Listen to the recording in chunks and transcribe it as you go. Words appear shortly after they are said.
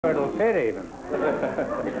It'll fit even.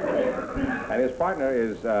 And his partner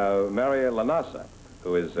is Mary LaNasa,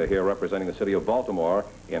 who is here representing the city of Baltimore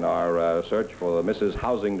in our search for the Mrs.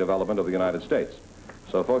 Housing Development of the United States.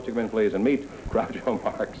 So, folks, you come in, please, and meet Groucho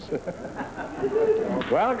Marx.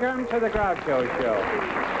 Welcome to the Groucho Show.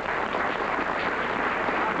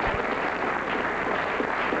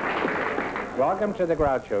 Welcome to the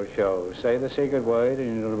Groucho Show. Say the secret word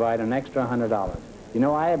and you'll divide an extra $100. You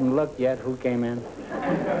know, I haven't looked yet who came in.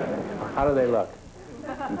 How do they look?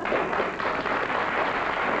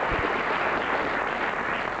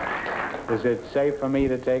 Is it safe for me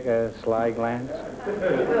to take a sly glance?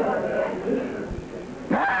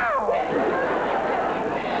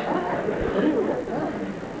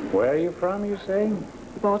 Where are you from, you say?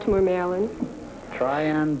 Baltimore, Maryland.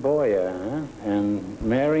 Traian Boyer, huh? And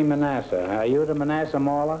Mary LaNasa. Are you the LaNasa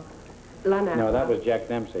Mauler? LaNasa. No, that was Jack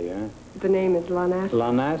Dempsey, huh? The name is LaNasa.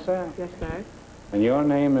 LaNasa? Yes, sir. And your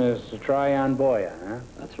name is Traian Boyer, huh?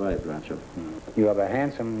 That's right, Groucho. You have a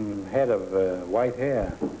handsome head of white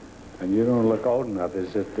hair, and you don't look old enough.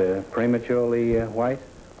 Is it prematurely white?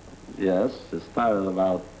 Yes, it started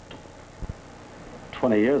about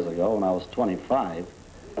 20 years ago when I was 25.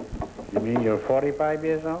 You mean you're 45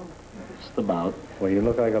 years old? Just about. Well, you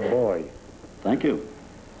look like a boy. Thank you.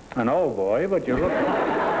 An old boy, but you look...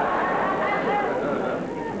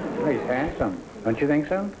 He's handsome. Don't you think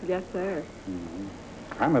so? Yes, sir.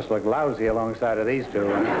 I must look lousy alongside of these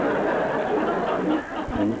two.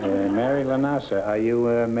 And, Mary LaNasa, are you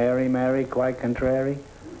Mary, quite contrary?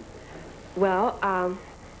 Well,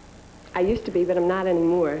 I used to be, but I'm not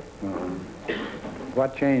anymore.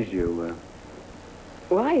 What changed you?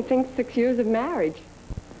 Well, I think 6 years of marriage.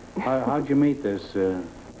 How'd you meet this?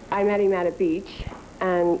 I met him at a beach,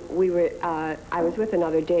 and we were, I was with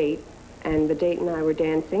another date, and the date and I were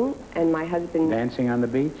dancing, and my husband... Dancing on the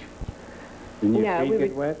beach? Didn't your No, feet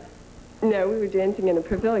get wet? No, we were dancing in a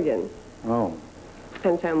pavilion. Oh.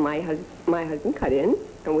 And so my husband cut in,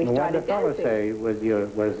 and we started dancing. What did the fellow say? Was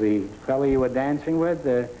the fellow you were dancing with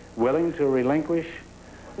willing to relinquish?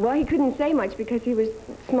 Well, he couldn't say much because he was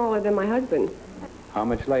smaller than my husband. How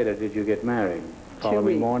much later did you get married? 2 Following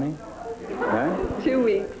weeks. morning? Huh? 2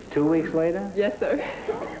 weeks. 2 weeks later? Yes, sir.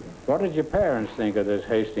 What did your parents think of this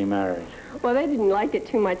hasty marriage? Well, they didn't like it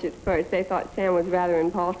too much at first. They thought Sam was rather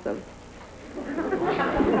impulsive.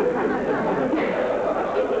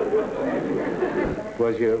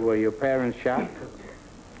 Were your parents shocked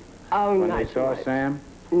Oh, when not they saw much. Sam?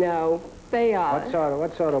 No, they are.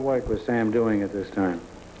 What sort of work was Sam doing at this time?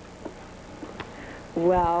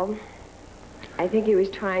 Well, I think he was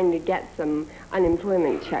trying to get some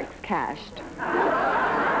unemployment checks cashed.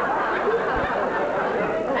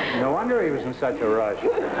 No wonder he was in such a rush.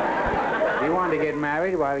 He wanted to get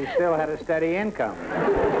married while he still had a steady income.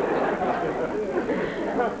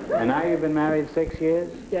 And now you've been married 6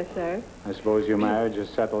 years? Yes, sir. I suppose your marriage has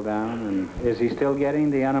settled down. And is he still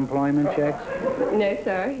getting the unemployment checks? No,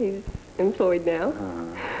 sir. He's employed now.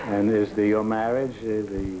 And is your marriage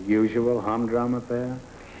the usual humdrum affair?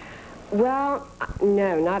 Well,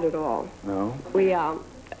 no, not at all. No?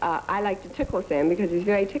 I like to tickle Sam because he's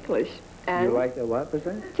very ticklish. And You like the what was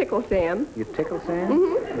that? tickle Sam. You tickle Sam?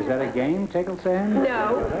 Mm-hmm. Is that a game, tickle Sam? No,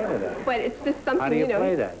 Never heard of that. but it's just something, How do you know.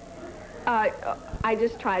 play that? I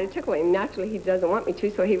just try to tickle him. Naturally, he doesn't want me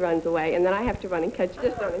to, so he runs away. And then I have to run and catch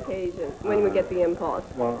just on occasion when we get the impulse.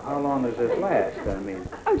 Well, how long does this last, I mean?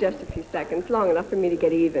 Oh, just a few seconds, long enough for me to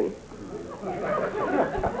get even.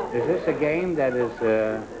 Is this a game that is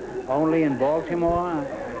only in Baltimore?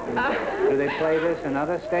 Do they play this in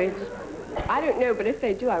other states? I don't know, but if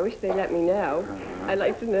they do, I wish they'd let me know. I'd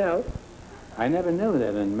like to know. I never knew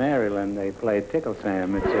that in Maryland they played Tickle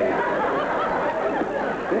Sam. It's,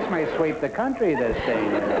 this may sweep the country, this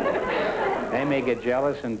thing. They may get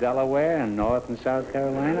jealous in Delaware and North and South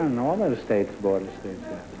Carolina and all those states, border states.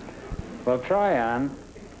 Well, Traian,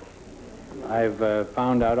 I've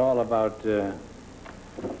found out all about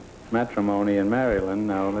matrimony in Maryland.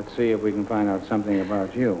 Now, let's see if we can find out something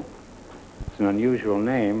about you. It's an unusual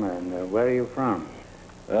name, and where are you from?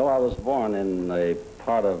 Well, I was born in a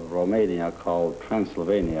part of Romania called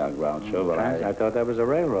Transylvania, Groucho, but I thought that was a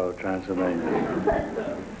railroad,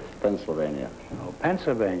 Transylvania. Pennsylvania. Oh,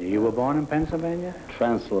 Pennsylvania. You were born in Pennsylvania?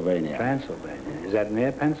 Transylvania. Transylvania. Is that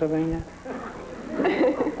near Pennsylvania?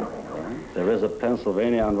 There is a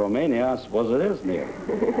Pennsylvania in Romania. I suppose it is near.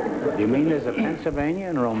 You mean there's a Pennsylvania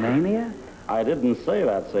in Romania? I didn't say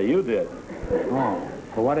that, so you did. Oh,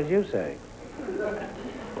 well, what did you say?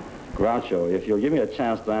 Groucho, if you'll give me a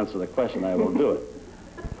chance to answer the question, I will do it.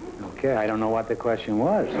 Okay, I don't know what the question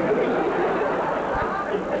was.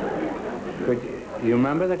 You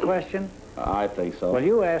remember the question? I think so. Well,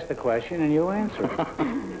 you asked the question and you answered it.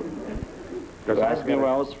 You asked me where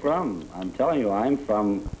I was from. I'm telling you, I'm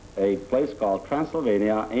from a place called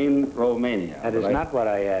Transylvania in Romania. That is not what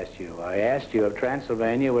I asked you. I asked you if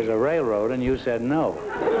Transylvania was a railroad, and you said no.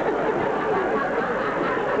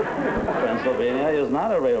 Transylvania is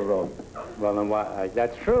not a railroad. Well, then why?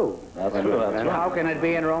 That's true. That's true. That's and right. how can it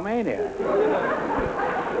be in Romania?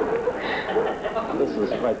 This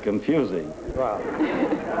is quite confusing. Well,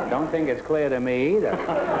 don't think it's clear to me either.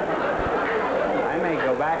 I may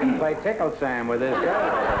go back and play Tickle Sam with this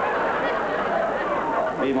girl.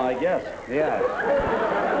 Be my guest. Yes.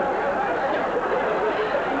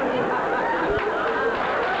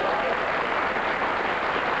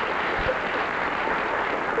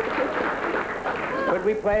 Could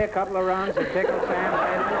we play a couple of rounds of Tickle Sam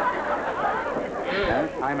later?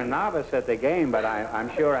 I'm a novice at the game, but I'm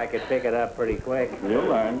sure I could pick it up pretty quick. You'll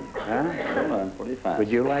learn. Huh? You'll learn pretty fast. Would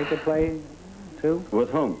you like to play, too?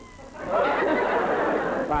 With whom?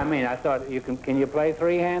 Well, I mean, I thought you can you play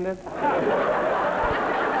three-handed?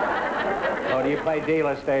 Or do you play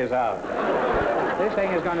dealer stays out? This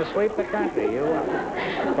thing is going to sweep the country. You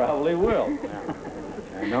probably will.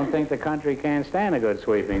 I don't think the country can stand a good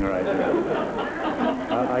sweeping right now.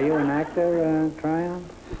 Are you an actor, Traian?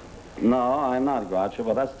 No, I'm not, Groucho,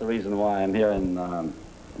 but that's the reason why I'm here in...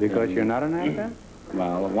 Because you're not an actor?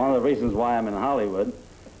 Well, one of the reasons why I'm in Hollywood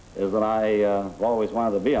is that I always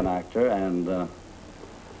wanted to be an actor, and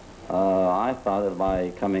I thought that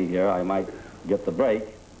by coming here I might get the break.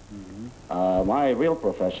 My real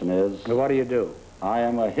profession is... Well, what do you do? I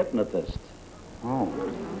am a hypnotist. Oh,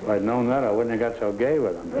 if I'd known that, I wouldn't have got so gay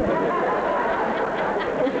with him.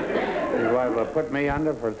 His wife would put me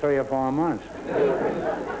under for 3 or 4 months.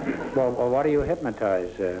 Well, what do you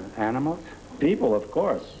hypnotize? Animals? People, of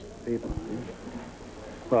course. People.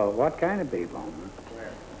 Well, what kind of people?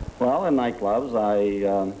 Well, in nightclubs,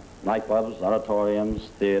 nightclubs, auditoriums,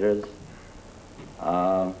 theaters.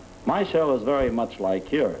 My show is very much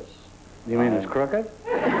like yours. You mean it's crooked?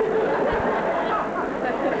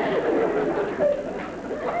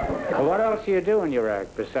 Well, what else do you do in your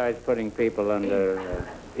act besides putting people under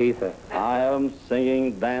ether? I am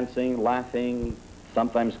singing, dancing, laughing,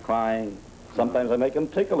 sometimes crying. Sometimes I make them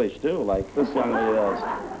ticklish, too, like this young lady does.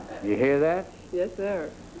 You hear that? Yes, sir.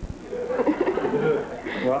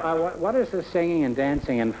 Well, what does the singing and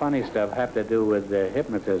dancing and funny stuff have to do with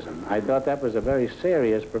hypnotism? I thought that was a very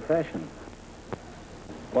serious profession.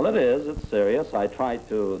 Well, it is. It's serious. I try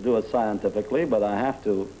to do it scientifically, but I have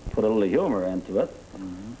to put a little humor into it.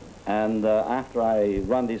 And after I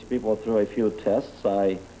run these people through a few tests,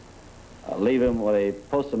 I leave them with a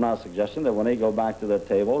post-hypnotic suggestion that when they go back to their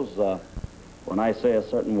tables, when I say a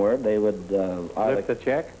certain word, they would Lift the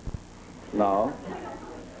check? No.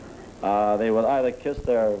 They would either kiss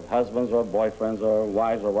their husbands or boyfriends or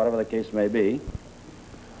wives or whatever the case may be.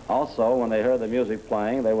 Also, when they heard the music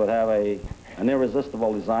playing, they would have an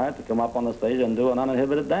irresistible desire to come up on the stage and do an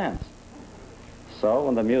uninhibited dance. So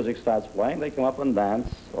when the music starts playing, they come up and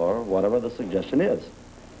dance, or whatever the suggestion is.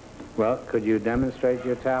 Well, could you demonstrate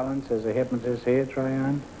your talents as a hypnotist here,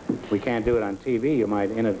 Traian? We can't do it on TV. You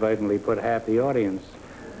might inadvertently put half the audience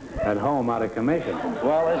at home out of commission.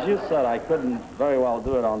 Well, as you said, I couldn't very well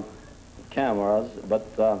do it on cameras, but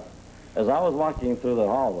as I was walking through the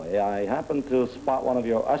hallway, I happened to spot one of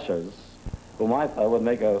your ushers, whom I thought would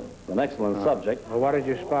make an excellent subject. Well, what did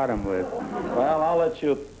you spot him with? Well, I'll let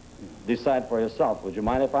you decide for yourself. Would you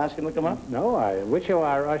mind if I ask him to come up? No, which of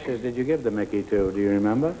our ushers did you give the Mickey to? Do you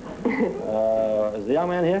remember? Is the young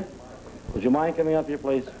man here? Would you mind coming up here,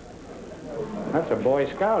 please? That's a Boy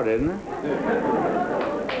Scout, isn't it?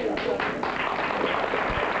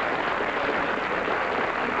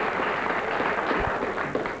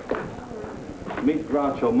 Meet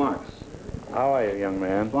Groucho Marx. How are you, young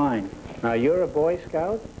man? Fine. Now, you're a Boy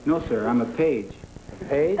Scout? No, sir, I'm a page. A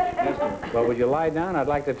page? Yes, sir. Well, would you lie down? I'd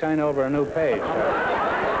like to turn over a new page.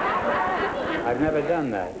 I've never done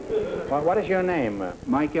that. Well, what is your name?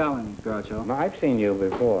 Mike Allen, Groucho. I've seen you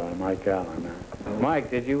before, Mike Allen. Mike,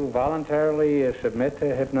 did you voluntarily submit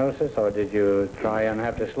to hypnosis, or did you try and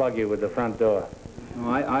have to slug you with the front door? No,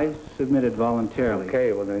 I submitted voluntarily.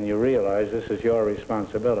 Okay, well, then you realize this is your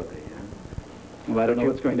responsibility. Well, I don't know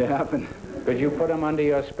what's going to happen. Could you put him under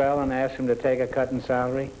your spell and ask him to take a cut in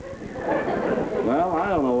salary? Well, I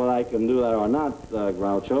don't know whether I can do that or not,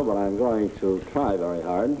 Groucho, but I'm going to try very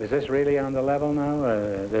hard. Is this really on the level now?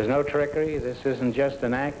 There's no trickery? This isn't just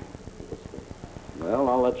an act? Well,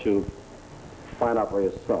 I'll let you find out for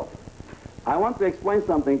yourself. I want to explain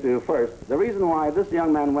something to you first. The reason why this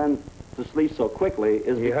young man went to sleep so quickly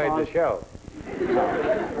is You because... heard the show.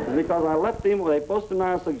 It's because I left him with a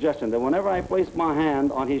post-traumatic suggestion that whenever I placed my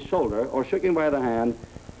hand on his shoulder or shook him by the hand,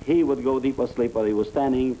 he would go deep asleep whether he was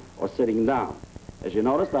standing or sitting down. As you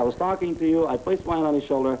noticed, I was talking to you, I placed my hand on his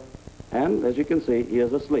shoulder, and as you can see, he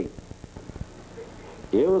is asleep.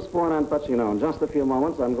 You was born on touching now. In just a few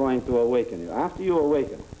moments, I'm going to awaken you. After you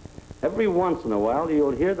awaken, every once in a while,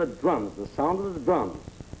 you'll hear the drums, the sound of the drums.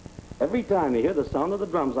 Every time you hear the sound of the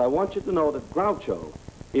drums, I want you to know that Groucho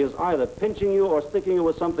is either pinching you or sticking you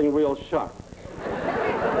with something real sharp.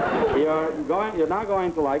 You're not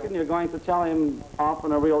going to like it, and you're going to tell him off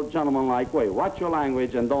in a real gentlemanlike way. Watch your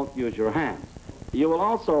language and don't use your hands. You will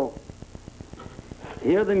also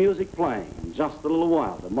hear the music playing in just a little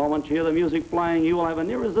while. The moment you hear the music playing, you will have an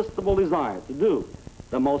irresistible desire to do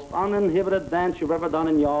the most uninhibited dance you've ever done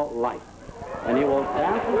in your life. And you will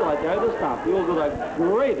dance until I tell you to stop. You will do the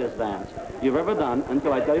greatest dance you've ever done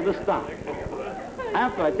until I tell you to stop.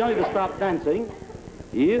 After I tell you to stop dancing,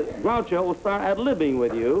 Groucho will start ad-libbing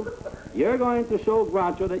with you. You're going to show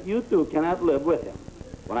Groucho that you too can ad-lib with him.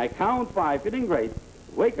 When I count 5, feeling great,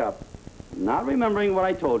 wake up, not remembering what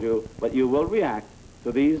I told you, but you will react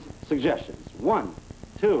to these suggestions. 1,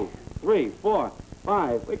 2, 3, 4,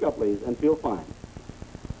 5. Wake up, please, and feel fine.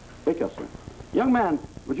 Wake up, sir. Young man,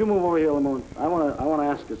 would you move over here a moment? I want to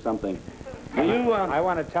ask you something. Do you, I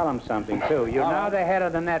want to tell him something, too. You're now the head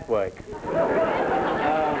of the network.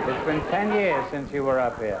 It's been 10 years since you were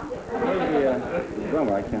up here. Where's the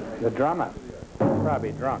drummer? I can't. The drummer?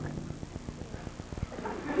 Probably drunk.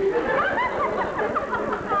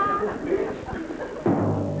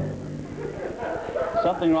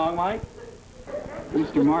 Something wrong, Mike?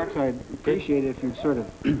 Mr. Marx, I'd appreciate it if you'd sort of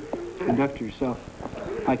conduct yourself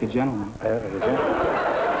like a gentleman.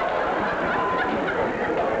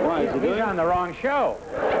 Why, is he He's on the wrong show.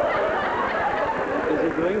 Is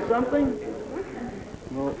he doing something?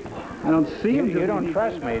 Well, I don't see him. You don't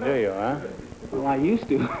trust me, do you, huh? Well, I used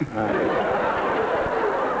to.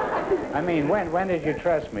 I mean, when did you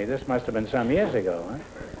trust me? This must have been some years ago, huh?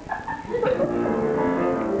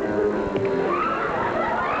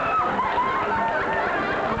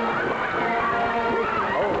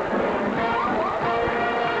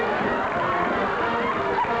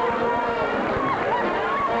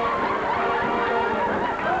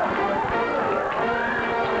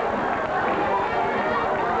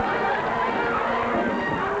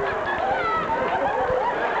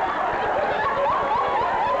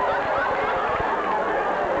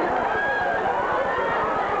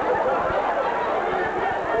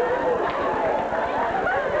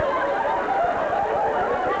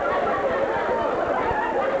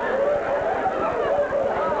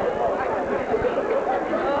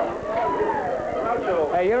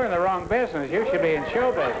 Hey, you're in the wrong business. You should be in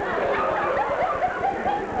show business.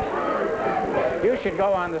 You should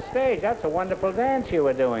go on the stage. That's a wonderful dance you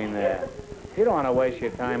were doing there. You don't want to waste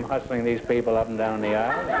your time hustling these people up and down the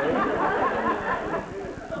aisle.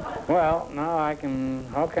 Well, now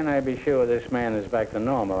how can I be sure this man is back to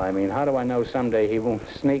normal? I mean, how do I know someday he won't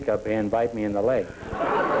sneak up here and bite me in the leg?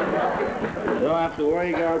 You don't have to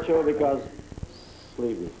worry, Groucho, because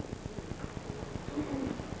sleepy.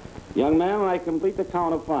 Young man, when I complete the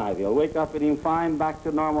count of 5, you'll wake up feeling fine, back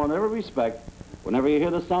to normal in every respect. Whenever you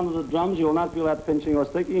hear the sound of the drums, you will not feel that pinching or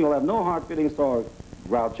sticking. You'll have no hard feelings toward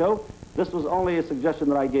Groucho. This was only a suggestion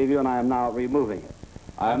that I gave you, and I am now removing it.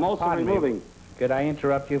 I am also removing... Could I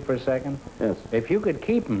interrupt you for a second? Yes. If you could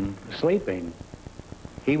keep him sleeping,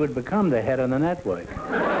 he would become the head of the network.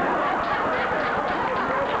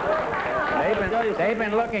 They've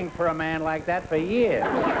been looking for a man like that for years.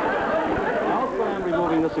 Also, I'm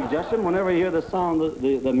removing the suggestion. Whenever you hear the sound of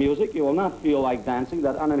the music, you will not feel like dancing,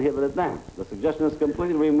 that uninhibited dance. The suggestion is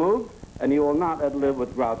completely removed, and you will not ad-lib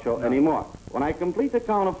with Groucho anymore. When I complete the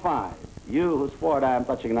count of 5, you whose forehead I am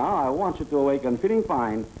touching now, I want you to awaken feeling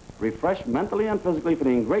fine, refreshed mentally and physically,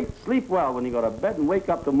 feeling great, sleep well when you go to bed, and wake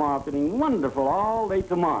up tomorrow feeling wonderful all day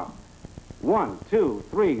tomorrow. 1, 2,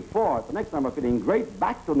 3, 4. The next number, feeling great,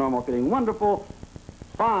 back to normal, feeling wonderful.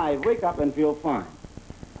 5, wake up and feel fine.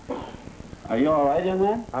 Are you all right, young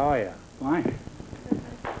man? Oh, yeah. Fine.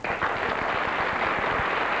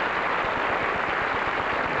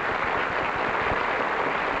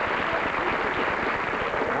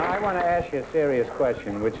 Now, I want to ask you a serious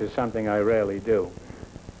question, which is something I rarely do.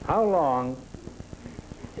 How long,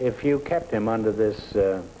 if you kept him under this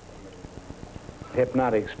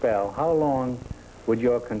hypnotic spell, how long would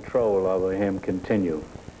your control over him continue?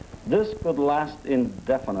 This could last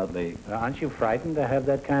indefinitely. Aren't you frightened to have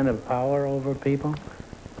that kind of power over people?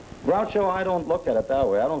 Groucho, I don't look at it that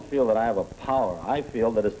way. I don't feel that I have a power. I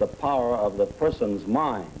feel that it's the power of the person's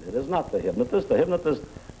mind. It is not the hypnotist. The hypnotist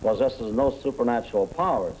possesses no supernatural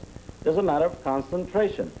powers. It is a matter of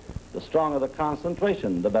concentration. The stronger the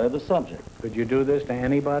concentration, the better the subject. Could you do this to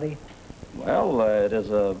anybody? Well, it is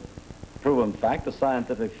a proven fact, a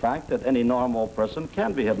scientific fact, that any normal person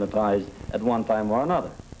can be hypnotized at one time or another.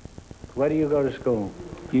 Where do you go to school?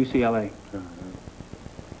 UCLA.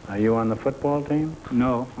 Are you on the football team?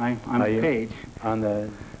 No, I'm Are a you page. on the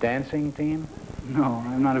dancing team? No,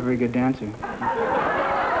 I'm not a very good dancer.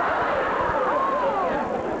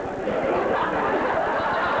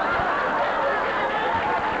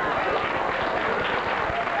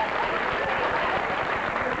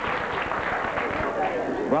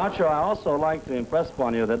 Groucho, I also like to impress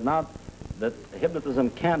upon you that hypnotism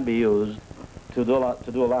can be used to do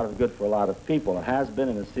a lot of good for a lot of people. It has been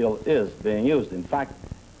and it still is being used. In fact,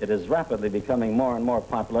 it is rapidly becoming more and more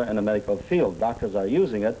popular in the medical field. Doctors are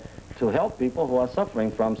using it to help people who are suffering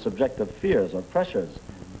from subjective fears or pressures,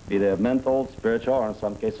 be they of mental, spiritual, or in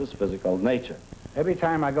some cases physical nature. Every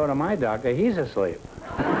time I go to my doctor, he's asleep.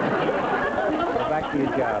 Go back to your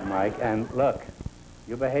job, Mike, and look,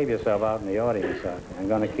 you behave yourself out in the audience out there. I'm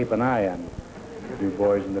going to keep an eye on you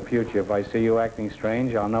boys in the future. If I see you acting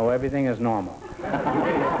strange, I'll know everything is normal.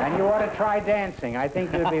 And you ought to try dancing. I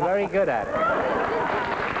think you'd be very good at it.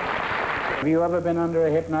 Have you ever been under a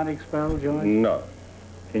hypnotic spell, George? No.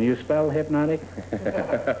 Can you spell hypnotic?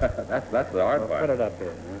 That's the hard part. Put it up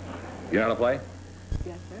here. You know how to play?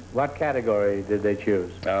 Yes, sir. What category did they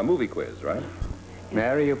choose? Movie quiz, right?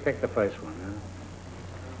 Mary, you picked the first one,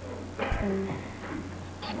 huh?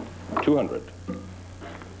 200.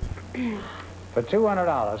 For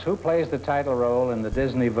 $200, who plays the title role in the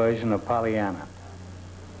Disney version of Pollyanna?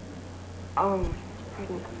 Pardon.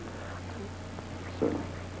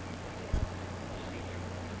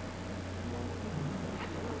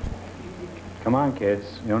 Come on, kids.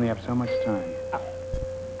 You only have so much time.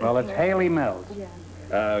 Well, it's Haley Mills.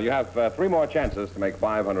 Yeah. You have 3 more chances to make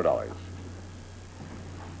 $500.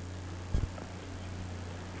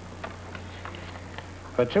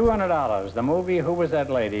 For $200, the movie Who Was That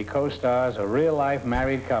Lady co-stars a real-life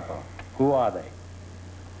married couple. Who are they?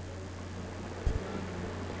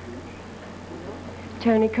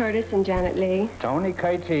 Tony Curtis and Janet Leigh. Tony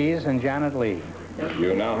Curtis and Janet Leigh.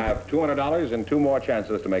 You now have $200 and 2 more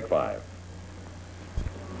chances to make 5.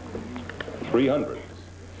 300.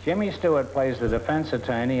 Jimmy Stewart plays the defense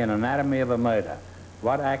attorney in Anatomy of a Murder.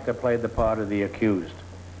 What actor played the part of the accused?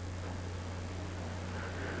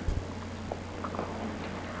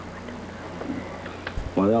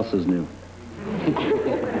 What else is new? I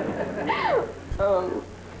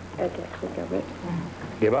can't think of it.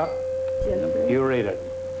 Give up? Yes, sir. You read it.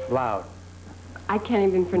 Loud. I can't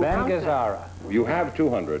even Ben pronounce it. Gazzara. You have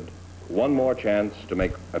 200. 1 more chance to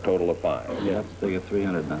make a total of 5. You have to take a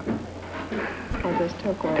 300 now. I just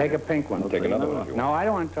took one. Take a pink one. Take another one if you want. No, I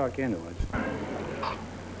don't want to talk you into it.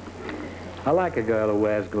 I like a girl who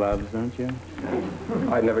wears gloves, don't you?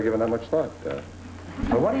 I'd never given that much thought. But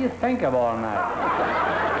what do you think of all that?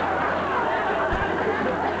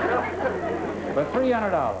 For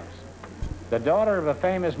 $300, the daughter of a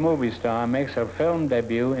famous movie star makes her film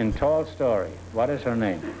debut in Tall Story. What is her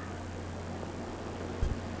name?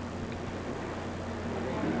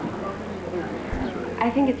 I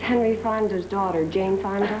think it's Henry Fonda's daughter, Jane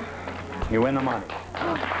Fonda. You win the money.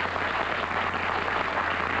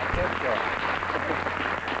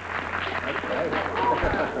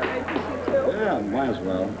 Yeah, might as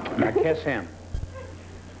well. Now kiss him.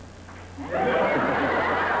 He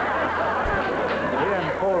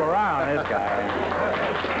didn't fool around, this guy.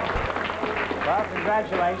 Well,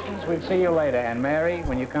 congratulations. We'll see you later. And Mary,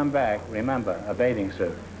 when you come back, remember, a bathing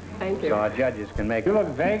suit. Thank you. So our judges can make... You look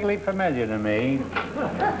vaguely familiar to me.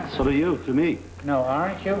 So do you, to me. No,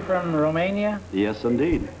 aren't you from Romania? Yes,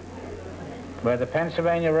 indeed. Where the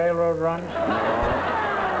Pennsylvania Railroad runs?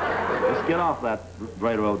 Let's get off that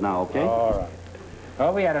railroad now, okay? All right.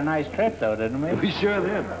 Well, we had a nice trip, though, didn't we? We sure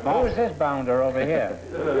did. Who's this bounder over here?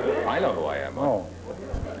 I know who I am. Oh.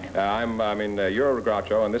 You're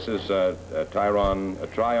Groucho, and this is Traian.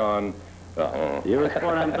 Here's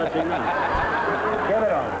what I'm touching now. Give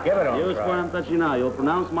it on. Give it on. Here's what I'm touching now. You'll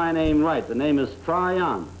pronounce my name right. The name is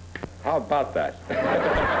Traian. How about that? That's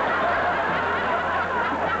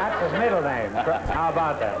his middle name. How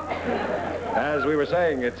about that? As we were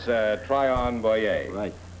saying, it's Traian Boyer.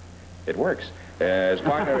 Right. It works. His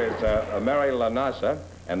partner is Mary LaNasa,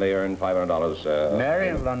 and they earn $500. Mary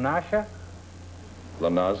LaNasa?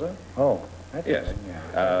 LaNasa? Oh, that's Yes. it.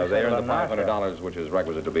 Yeah. They earn the LaNasa. $500, which is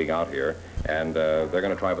requisite to being out here, and they're going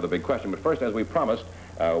to try for the big question. But first, as we promised,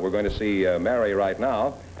 we're going to see Mary right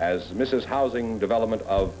now as Mrs. Housing Development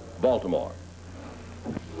of Baltimore.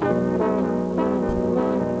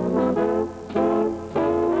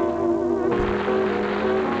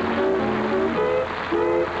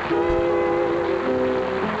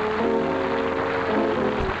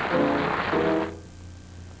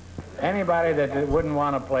 anybody that wouldn't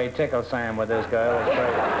want to play Tickle Sam with this girl is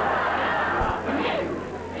crazy.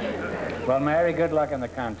 Well, Mary, good luck in the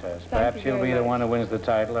contest. Perhaps you'll be the one who wins the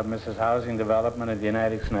title of Mrs. Housing Development of the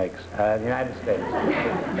United States.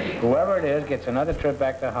 Whoever it is gets another trip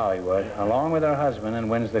back to Hollywood, along with her husband, and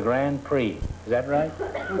wins the Grand Prix. Is that right?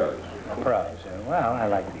 Prize. Well, I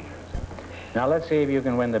like these. Now, let's see if you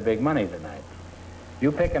can win the big money tonight.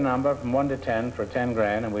 You pick a number from 1 to 10 for 10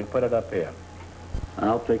 grand, and we'll put it up here.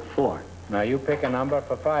 I'll pick 4. Now, you pick a number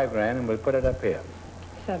for 5 grand, and we'll put it up here.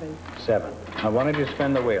 7. 7. Now, one of you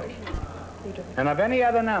spin the wheel. And of any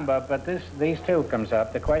other number, but these two comes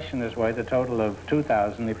up, the question is worth a total of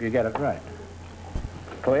 2,000 if you get it right.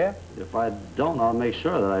 Clear? If I don't, I'll make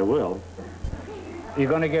sure that I will. You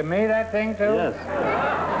going to give me that thing, too? Yes.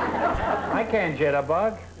 I can't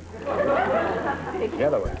jitterbug. The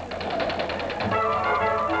other way.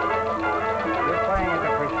 You're playing at the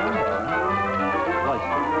crescendo, huh?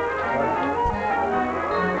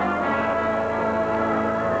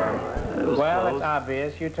 Well, it's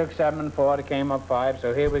obvious. You took 7 and 4, it came up 5,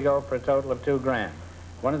 so here we go for a total of 2 grand.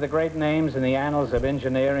 One of the great names in the annals of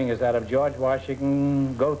engineering is that of George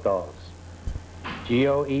Washington Goethals.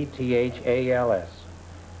 G-O-E-T-H-A-L-S.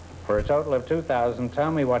 For a total of 2,000,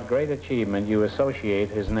 tell me what great achievement you associate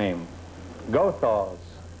his name. Goethals.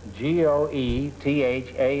 G-O-E-T-H-A-L-S.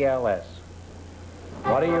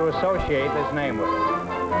 What do you associate his name with?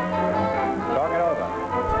 Talk it over.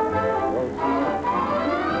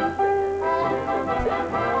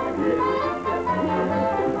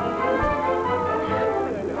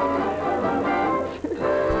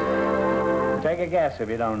 Take a guess if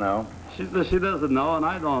you don't know. She doesn't know, and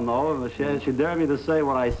I don't know. She dared me to say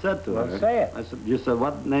what I said to her. Well, say it. I said, you said,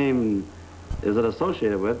 what name is it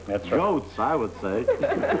associated with? That's right. Goats, I would say.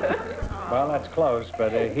 Well, that's close,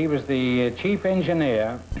 but he was the chief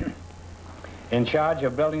engineer in charge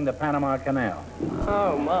of building the Panama Canal.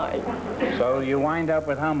 Oh, my. So you wind up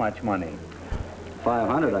with how much money?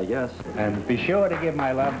 500, I guess. And be sure to give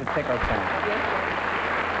my love to Tickle Sam.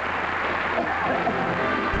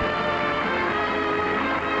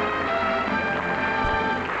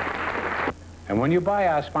 And when you buy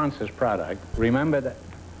our sponsor's product, remember that...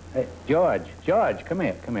 Hey, George, come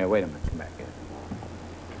here, wait a minute, come back here.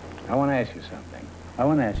 I want to ask you something. I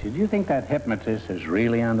want to ask you, do you think that hypnotist is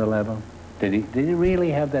really on the level? Did he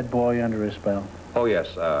really have that boy under his spell? Oh,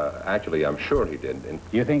 yes. Actually, I'm sure he did. Do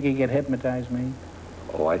you think he could hypnotize me?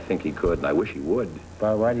 Oh, I think he could, and I wish he would.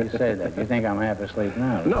 Well, why do you say that? You think I'm half asleep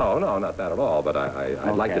now? No, not that at all, but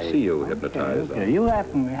I'd like to see you hypnotized. Okay. You have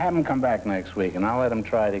him come back next week, and I'll let him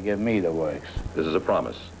try to give me the works. This is a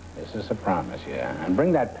promise. This is a promise, yeah. And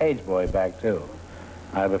bring that page boy back, too.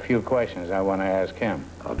 I have a few questions I want to ask him.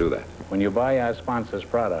 I'll do that. When you buy our sponsor's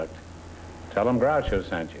product, tell him Groucho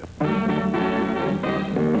sent you.